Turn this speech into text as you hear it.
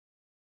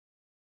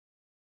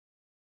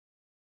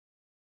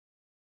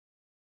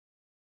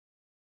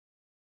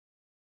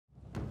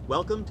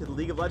Welcome to the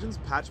League of Legends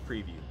patch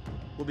preview.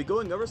 We'll be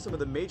going over some of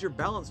the major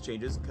balance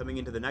changes coming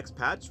into the next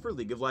patch for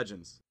League of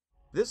Legends.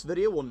 This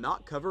video will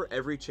not cover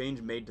every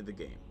change made to the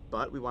game,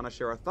 but we want to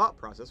share our thought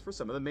process for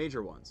some of the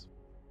major ones.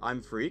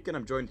 I'm Freak, and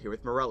I'm joined here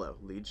with Morello,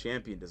 lead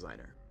champion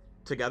designer.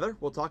 Together,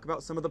 we'll talk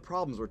about some of the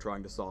problems we're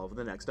trying to solve in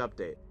the next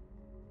update.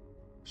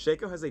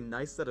 Shaco has a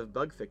nice set of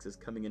bug fixes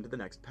coming into the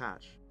next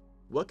patch.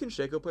 What can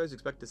Shaco players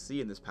expect to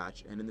see in this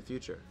patch and in the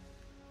future?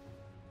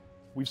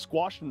 We've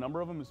squashed a number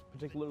of them,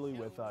 particularly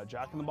with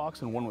Jack in the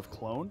Box and one with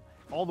Clone.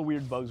 All the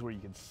weird bugs where you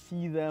could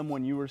see them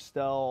when you were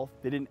stealth,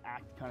 they didn't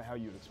act kind of how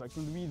you would expect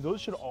them to be. Those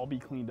should all be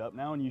cleaned up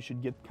now, and you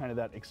should get kind of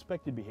that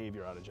expected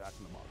behavior out of Jack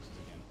in the Boxes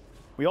again.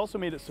 We also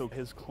made it so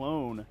his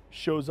clone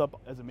shows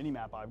up as a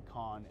minimap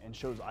icon and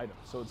shows items.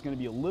 So it's going to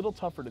be a little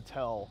tougher to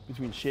tell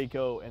between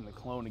Shaco and the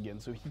clone again.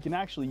 So he can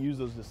actually use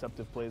those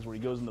deceptive plays where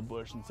he goes in the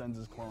bush and sends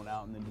his clone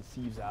out and then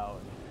deceives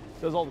out.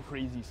 And does all the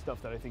crazy stuff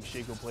that I think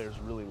Shaco players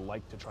really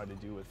like to try to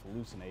do with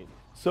Hallucinate.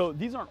 So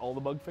these aren't all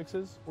the bug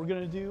fixes we're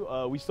going to do.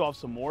 We still have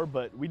some more,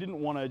 but we didn't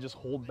want to just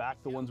hold back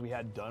the ones we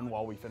had done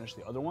while we finished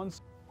the other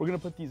ones. We're going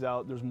to put these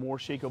out. There's more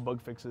Shaco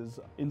bug fixes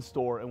in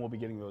store, and we'll be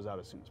getting those out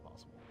as soon as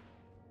possible.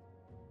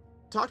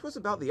 Talk to us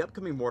about the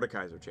upcoming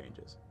Mordekaiser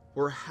changes.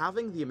 We're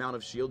halving the amount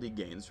of shield he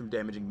gains from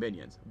damaging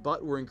minions,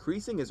 but we're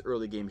increasing his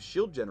early game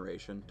shield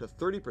generation to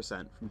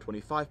 30% from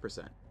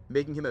 25%,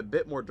 making him a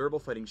bit more durable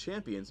fighting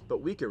champions,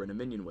 but weaker in a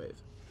minion wave.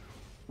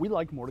 We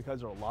like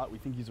Mordekaiser a lot. We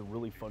think he's a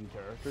really fun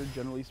character,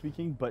 generally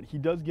speaking, but he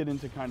does get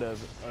into kind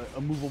of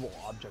a movable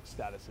object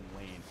status in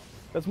lane.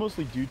 That's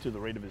mostly due to the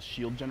rate of his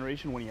shield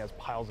generation when he has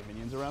piles of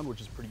minions around,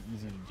 which is pretty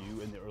easy to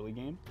do in the early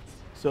game.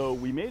 So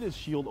we made his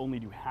shield only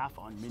do half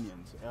on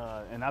minions,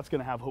 and that's going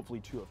to have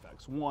hopefully two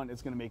effects. One,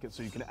 it's going to make it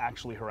so you can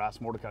actually harass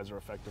Mordekaiser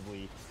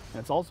effectively,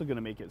 and it's also going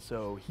to make it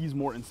so he's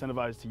more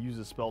incentivized to use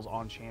his spells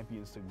on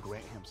champions to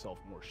grant himself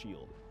more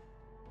shield.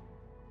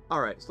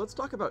 Alright, so let's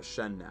talk about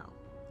Shen now.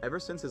 Ever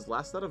since his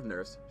last set of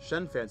nerfs,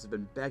 Shen fans have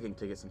been begging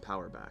to get some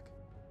power back.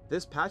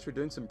 This patch we're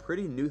doing some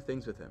pretty new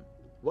things with him.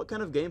 What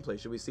kind of gameplay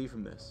should we see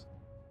from this?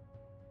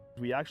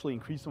 We actually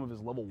increased some of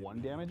his level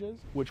 1 damages,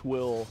 which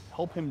will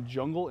help him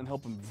jungle and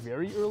help him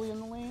very early in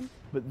the lane,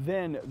 but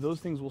then those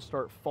things will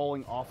start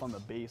falling off on the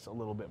base a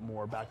little bit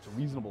more back to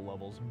reasonable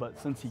levels. But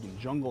since he can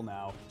jungle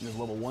now and his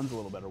level 1's a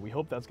little better, we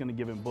hope that's going to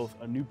give him both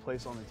a new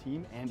place on the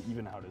team and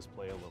even out his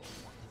play a little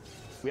more.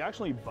 We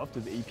actually buffed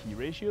his AP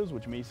ratios,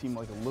 which may seem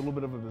like a little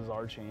bit of a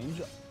bizarre change.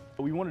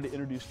 But we wanted to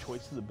introduce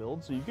choice to the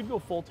build, so you could go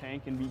full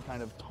tank and be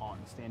kind of taunt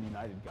and stand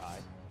united guy.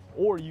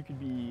 Or you could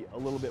be a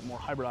little bit more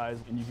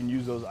hybridized, and you can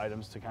use those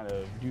items to kind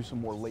of do some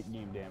more late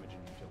game damage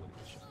and utility.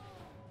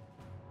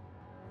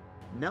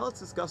 Now let's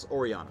discuss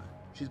Orianna.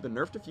 She's been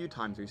nerfed a few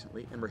times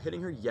recently, and we're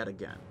hitting her yet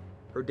again.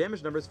 Her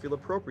damage numbers feel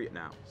appropriate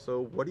now,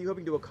 so what are you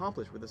hoping to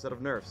accomplish with a set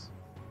of nerfs?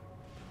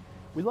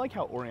 We like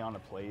how Orianna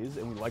plays,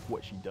 and we like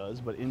what she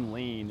does, but in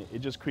lane, it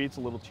just creates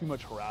a little too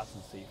much harass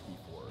and safety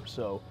for her.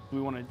 So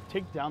we want to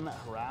take down that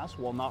harass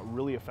while not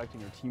really affecting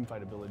her team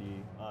fight ability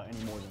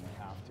any more than we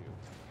have to.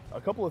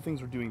 A couple of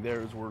things we're doing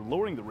there is we're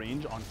lowering the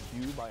range on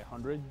Q by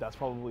 100. That's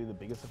probably the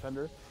biggest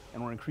offender.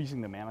 And we're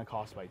increasing the mana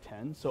cost by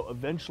 10. So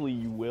eventually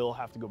you will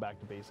have to go back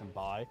to base and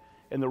buy.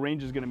 And the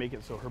range is going to make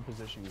it so her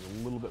positioning is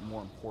a little bit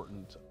more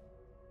important.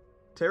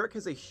 Taric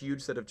has a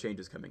huge set of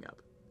changes coming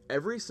up.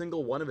 Every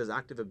single one of his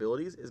active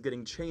abilities is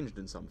getting changed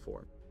in some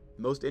form.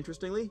 Most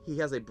interestingly, he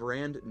has a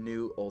brand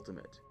new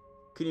ultimate.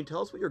 Can you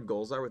tell us what your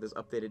goals are with this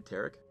updated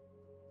Taric?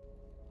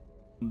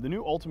 The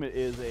new ultimate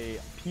is a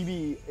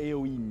PB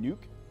AoE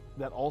nuke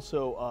that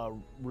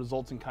also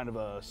results in kind of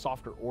a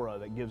softer aura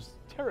that gives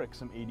Taric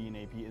some AD and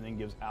AP and then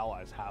gives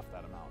allies half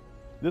that amount.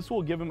 This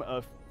will give him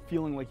a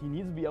feeling like he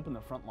needs to be up in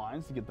the front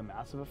lines to get the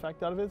massive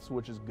effect out of it,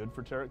 which is good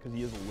for Taric because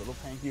he is a little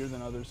tankier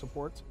than other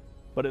supports.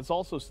 But it's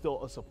also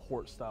still a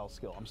support style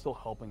skill. I'm still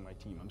helping my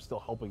team. I'm still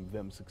helping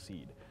them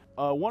succeed.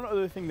 One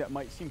other thing that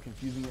might seem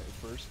confusing at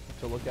first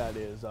to look at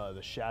is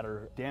the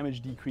shatter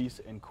damage decrease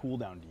and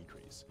cooldown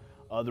decrease.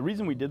 The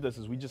reason we did this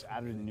is we just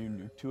added a new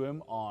nuke to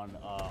him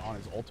on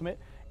his ultimate,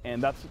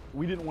 and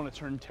we didn't want to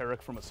turn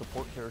Taric from a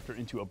support character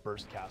into a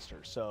burst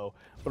caster.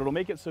 But it'll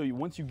make it so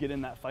once you get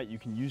in that fight, you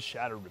can use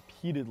shatter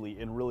repeatedly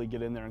and really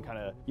get in there and kind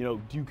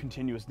of do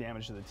continuous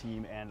damage to the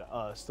team and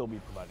still be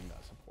providing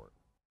that support.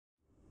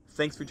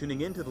 Thanks for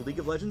tuning in to the League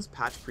of Legends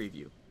patch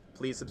preview.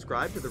 Please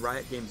subscribe to the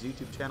Riot Games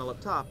YouTube channel up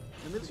top,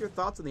 and leave us your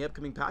thoughts on the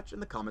upcoming patch in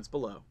the comments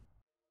below.